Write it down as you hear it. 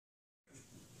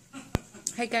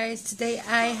Hi guys, today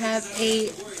I have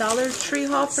a Dollar Tree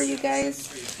haul for you guys.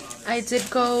 I did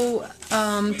go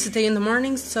today in the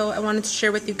morning, so I wanted to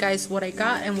share with you guys what I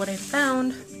got and what I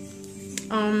found.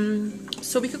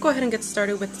 So we could go ahead and get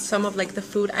started with some of like the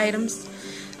food items.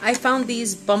 I found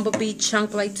these Bumblebee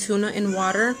Chunk Light Tuna in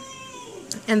water,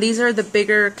 and these are the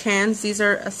bigger cans. These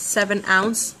are a 7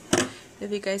 ounce,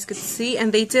 if you guys could see,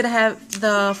 and they did have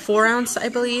the 4 ounce, I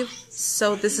believe,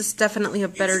 so this is definitely a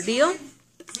better deal.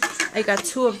 I got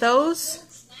 2 of those.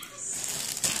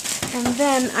 And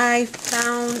then I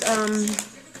found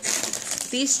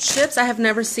these chips. I have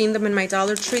never seen them in my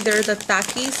Dollar Tree. They're the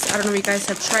Takis. I don't know if you guys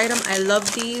have tried them. I love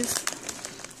these.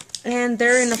 And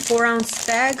they're in a 4 ounce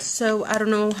bag, so I don't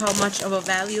know how much of a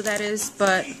value that is,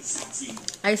 but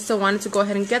I still wanted to go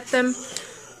ahead and get them.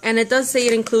 And it does say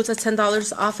it includes a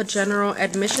 $10 off a general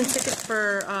admission ticket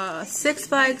for Six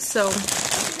Flags, so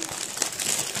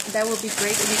that would be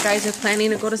great if you guys are planning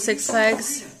to go to Six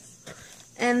Flags.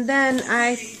 And then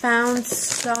I found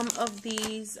some of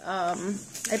these, I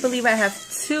believe I have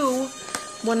 2.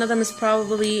 One of them is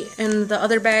probably in the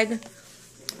other bag.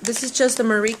 This is just the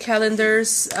Marie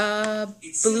Callender's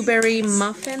blueberry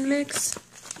muffin mix.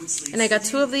 And I got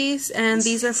 2 of these, and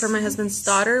these are for my husband's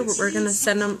daughter. We're gonna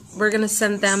send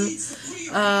them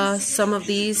some of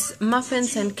these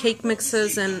muffins and cake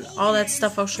mixes and all that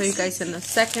stuff. I'll show you guys in a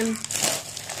second.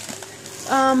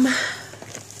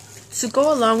 To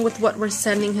go along with what we're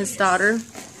sending his daughter,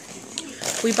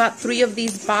 we bought 3 of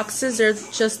these boxes. They're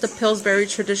just the Pillsbury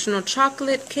traditional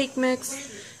chocolate cake mix,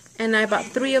 and I bought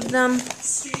 3 of them.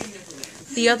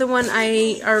 The other one,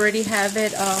 I already have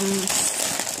it.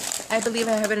 I believe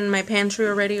I have it in my pantry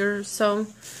already or so.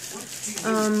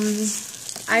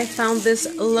 I found this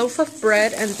loaf of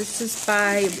bread, and this is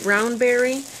by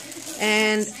Brownberry.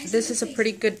 And this is a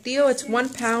pretty good deal. It's 1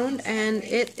 pound, and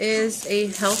it is a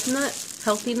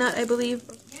healthy nut, I believe,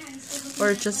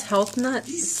 or just health nut.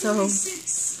 So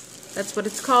that's what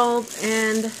it's called,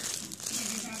 and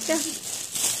yeah,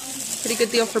 pretty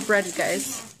good deal for bread, you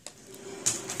guys.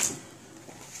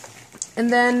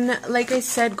 And then, like I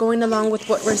said, going along with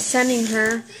what we're sending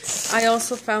her, I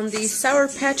also found these Sour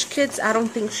Patch Kids. I don't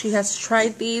think she has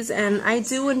tried these, and I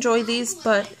do enjoy these,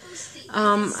 but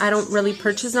I don't really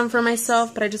purchase them for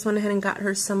myself, but I just went ahead and got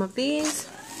her some of these.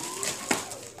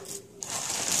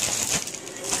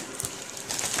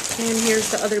 And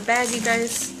here's the other bag, you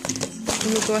guys.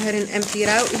 Let me go ahead and empty it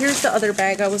out. Here's the other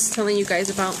bag I was telling you guys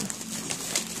about.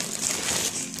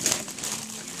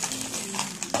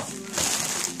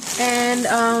 And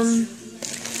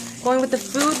going with the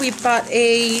food, we bought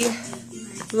a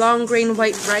long grain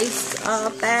white rice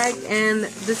bag, and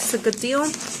this is a good deal.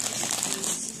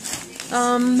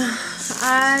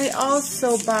 I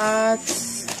also bought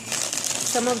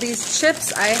some of these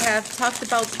chips. I have talked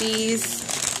about these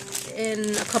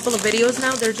in a couple of videos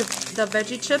now. They're just the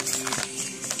veggie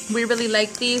chips. We really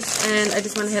like these, and I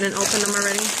just went ahead and opened them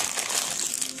already.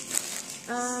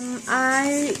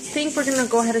 I think we're gonna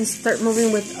go ahead and start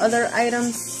moving with other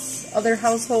items, other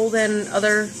household and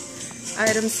other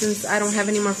items, since I don't have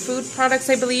any more food products,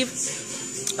 I believe.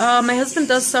 My husband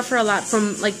does suffer a lot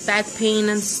from like back pain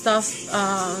and stuff,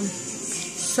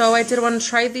 so I did want to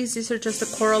try these. These are just the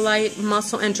Coralite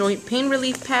muscle and joint pain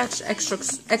relief patch, extra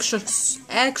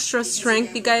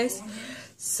strength, you guys.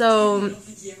 So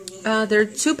there are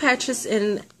 2 patches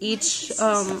in each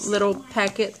little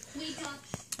packet.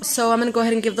 So I'm gonna go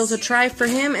ahead and give those a try for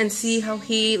him and see how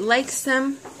he likes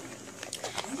them.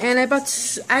 And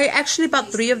I actually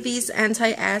bought 3 of these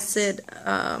anti-acid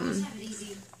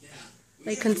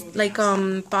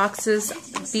boxes.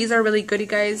 These are really good, you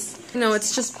guys. You know,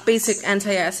 it's just basic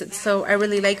anti-acid, so I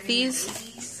really like these.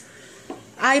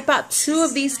 I bought 2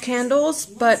 of these candles,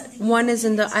 but one is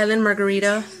in the Island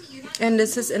Margarita, and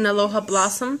this is in Aloha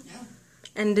Blossom.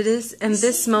 And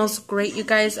this smells great, you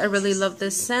guys. I really love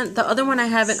this scent. The other one I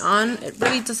have it on. It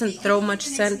really doesn't throw much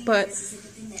scent, but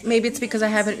maybe it's because I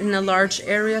have it in a large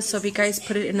area. So if you guys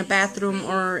put it in a bathroom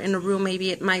or in a room,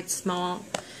 maybe it might smell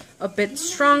a bit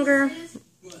stronger.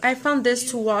 I found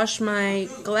this to wash my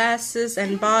glasses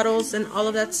and bottles and all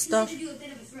of that stuff.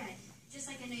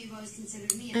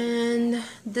 And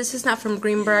this is not from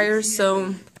Greenbrier,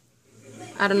 so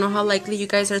I don't know how likely you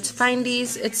guys are to find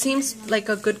these. It seems like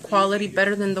a good quality,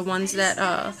 better than the ones that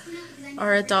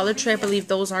are at Dollar Tree. I believe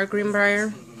those are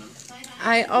Greenbrier.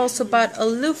 I also bought a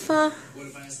loofah,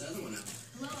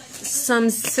 some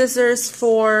scissors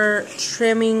for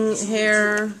trimming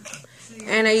hair,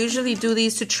 and I usually do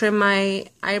these to trim my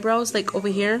eyebrows, like over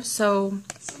here, so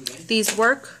these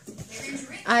work.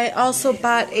 I also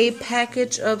bought a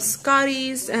package of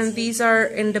Scotties, and these are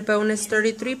in the bonus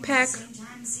 33 pack.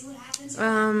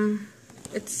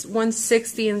 It's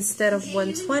 $160 instead of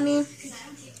 $120.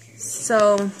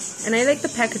 So, and I like the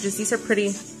packages. These are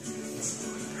pretty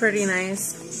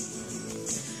nice.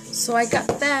 So I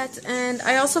got that, and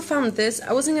I also found this.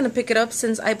 I wasn't gonna pick it up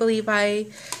since I believe I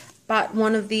bought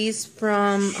one of these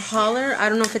from Holler. I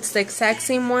don't know if it's the exact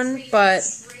same one, but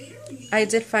I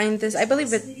did find this. I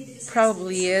believe it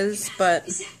probably is, but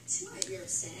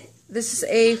this is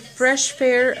a Fresh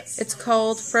Fare. It's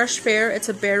called Fresh Fare. It's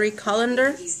a berry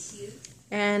colander,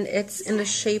 and it's in the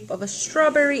shape of a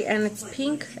strawberry, and it's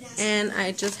pink, and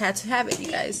I just had to have it,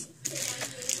 you guys.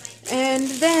 And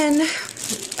then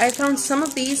I found some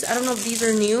of these. I don't know if these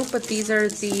are new, but these are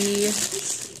the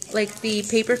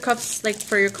paper cups, like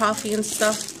for your coffee and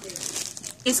stuff.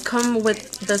 These come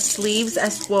with the sleeves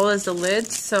as well as the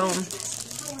lid, so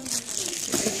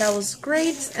that was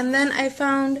great. And then I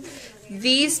found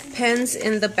these pens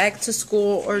in the back to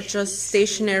school or just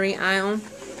stationery aisle,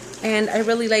 and I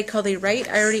really like how they write.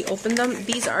 I already opened them.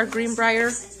 These are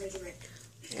Greenbrier,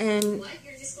 and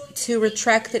to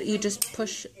retract it, you just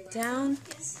push down,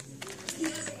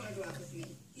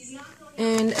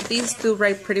 and these do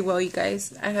write pretty well, you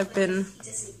guys. I have been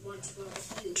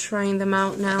trying them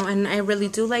out now, and I really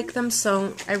do like them,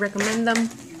 so I recommend them.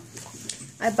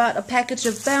 I bought a package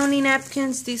of Bounty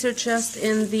napkins. These are just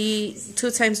in the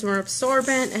 2 times more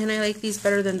absorbent, and I like these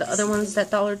better than the other ones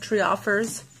that Dollar Tree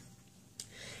offers.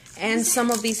 And some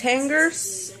of these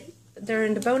hangers, they're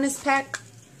in the bonus pack.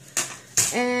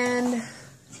 And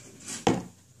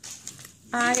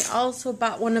I also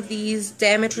bought one of these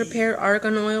Damage Repair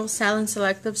Argan Oil Salon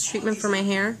Selectives treatment for my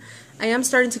hair. I am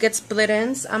starting to get split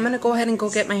ends. I'm going to go ahead and go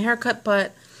get my hair cut,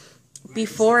 but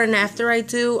before and after I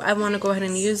do, I want to go ahead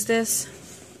and use this.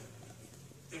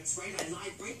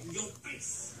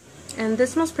 And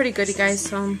this smells pretty good, you guys,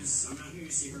 so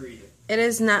it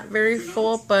is not very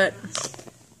full, but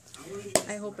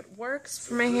I hope it works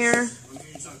for my hair.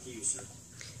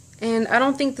 And I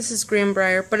don't think this is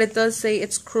Greenbrier, but it does say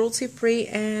it's cruelty-free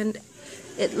and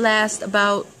it lasts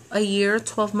about a year,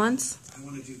 12 months.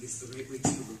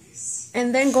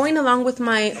 And then going along with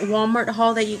my Walmart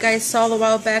haul that you guys saw a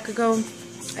while back ago,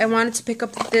 I wanted to pick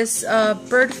up this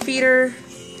bird feeder,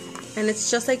 and it's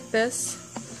just like this.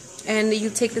 And you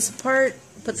take this apart,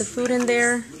 put the food in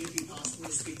there,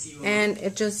 and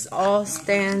it just all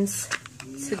stands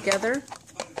together.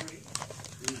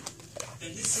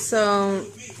 So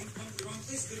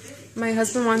my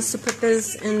husband wants to put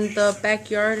this in the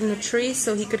backyard in the tree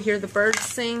so he could hear the birds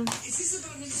sing.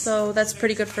 So that's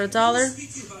pretty good for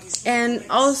 $1. And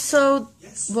also,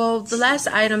 well, the last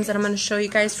items that I'm going to show you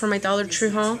guys for my Dollar Tree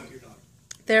haul,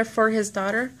 they're for his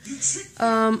daughter.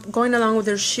 Going along with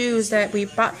her shoes that we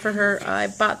bought for her, I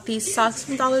bought these socks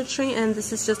from Dollar Tree, and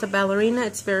this is just a ballerina.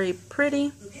 It's very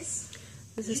pretty.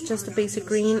 This is just a basic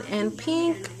green and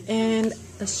pink and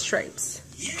the stripes.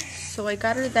 So I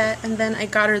got her that, and then I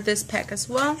got her this pack as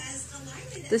well.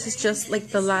 This is just like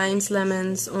the limes,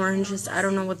 lemons, oranges. I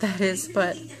don't know what that is,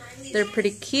 but they're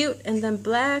pretty cute. And then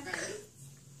black,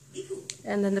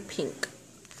 and then the pink.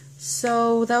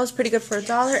 So that was pretty good for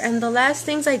 $1. And the last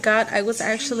things I got, I was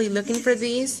actually looking for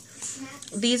these.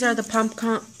 These are the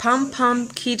pom-pom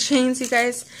keychains, you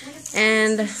guys.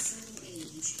 And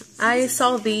I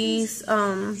saw these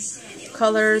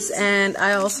colors, and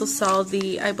I also saw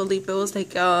the, I believe it was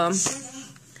like a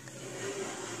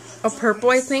purple,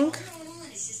 I think,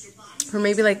 or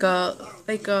maybe like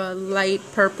a light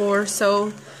purple or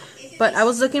so. But I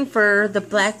was looking for the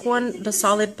black one, the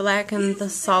solid black and the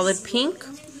solid pink,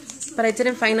 but I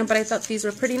didn't find them. But I thought these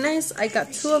were pretty nice. I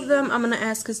got 2 of them. I'm gonna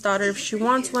ask his daughter if she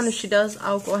wants one. If she does,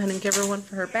 I'll go ahead and give her one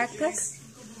for her backpack.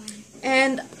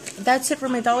 And that's it for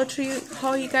my Dollar Tree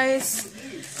haul, you guys.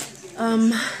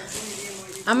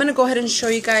 I'm going to go ahead and show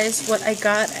you guys what I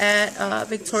got at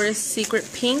Victoria's Secret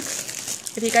Pink.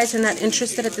 If you guys are not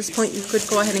interested at this point, you could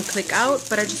go ahead and click out,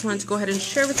 but I just wanted to go ahead and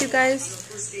share with you guys.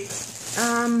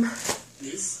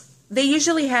 They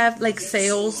usually have like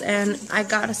sales, and I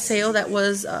got a sale that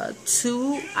was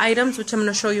 2 items, which I'm going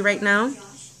to show you right now.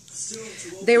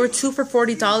 They were 2 for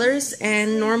 $40,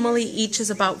 and normally each is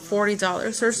about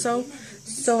 $40 or so.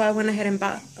 So I went ahead and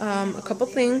bought a couple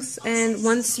things, and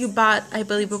once you bought, I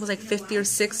believe it was like 50 or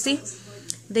 60,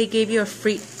 they gave you a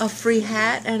free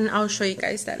hat, and I'll show you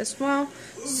guys that as well.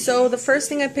 So the first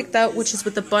thing I picked out, which is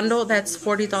with the bundle, that's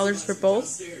 $40 for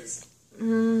both.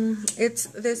 It's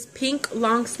this pink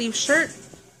long sleeve shirt,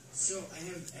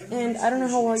 and I don't know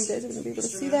how well you guys are going to be able to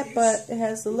see that, but it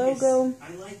has the logo,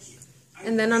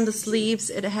 and then on the sleeves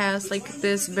it has like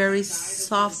this very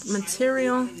soft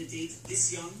material.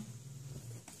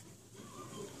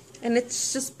 And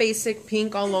it's just basic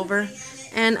pink all over.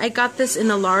 And I got this in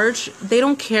a large. They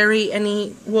don't carry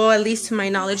any, well, at least to my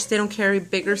knowledge, they don't carry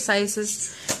bigger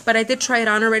sizes. But I did try it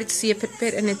on already to see if it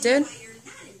fit, and it did.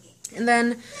 And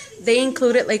then they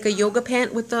included like a yoga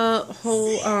pant with the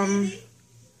whole,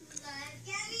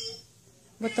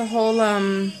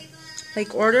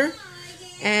 like order.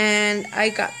 And I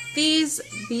got these.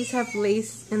 These have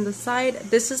lace in the side.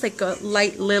 This is like a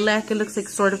light lilac. It looks like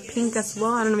sort of pink as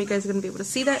well. I don't know if you guys are going to be able to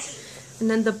see that. And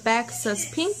then the back says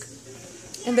pink.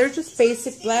 And they're just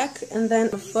basic black. And then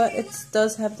the foot, it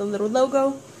does have the little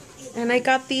logo. And I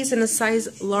got these in a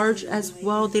size large as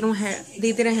well. They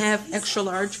didn't have extra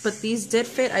large, but these did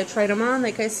fit. I tried them on,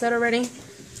 like I said already.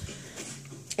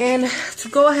 And to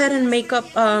go ahead and make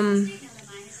up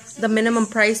the minimum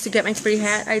price to get my free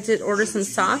hat, I did order some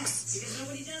socks.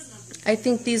 I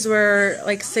think these were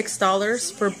like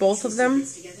 $6 for both of them.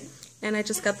 And I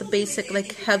just got the basic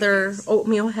like heather,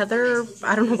 oatmeal heather.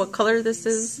 I don't know what color this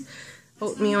is.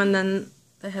 Oatmeal, and then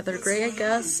the heather gray, I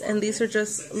guess. And these are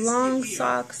just long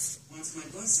socks.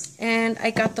 And I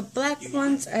got the black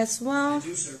ones as well.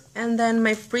 And then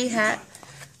my free hat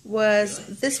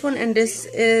was this one, and this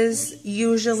is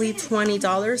usually $20,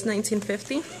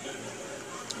 $19.50.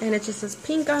 And it just says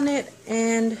pink on it.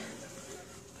 And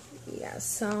yeah,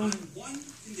 so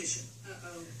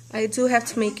I do have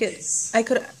to make it, I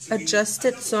could adjust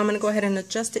it, so I'm going to go ahead and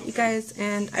adjust it, you guys.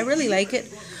 And I really like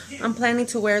it. I'm planning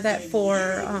to wear that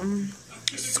for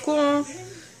school.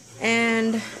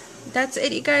 And that's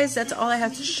it, you guys. That's all I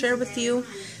have to share with you.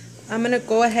 I'm going to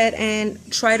go ahead and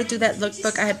try to do that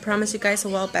lookbook I had promised you guys a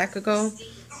while back ago.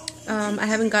 I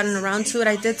haven't gotten around to it.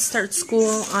 I did start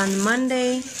school on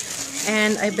Monday,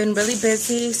 and I've been really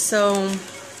busy, so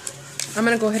I'm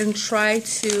going to go ahead and try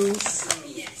to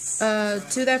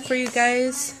do that for you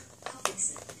guys.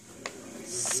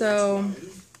 So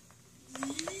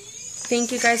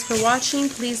thank you guys for watching.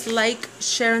 Please like,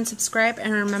 share, and subscribe.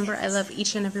 And remember, I love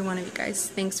each and every one of you guys.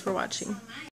 Thanks for watching.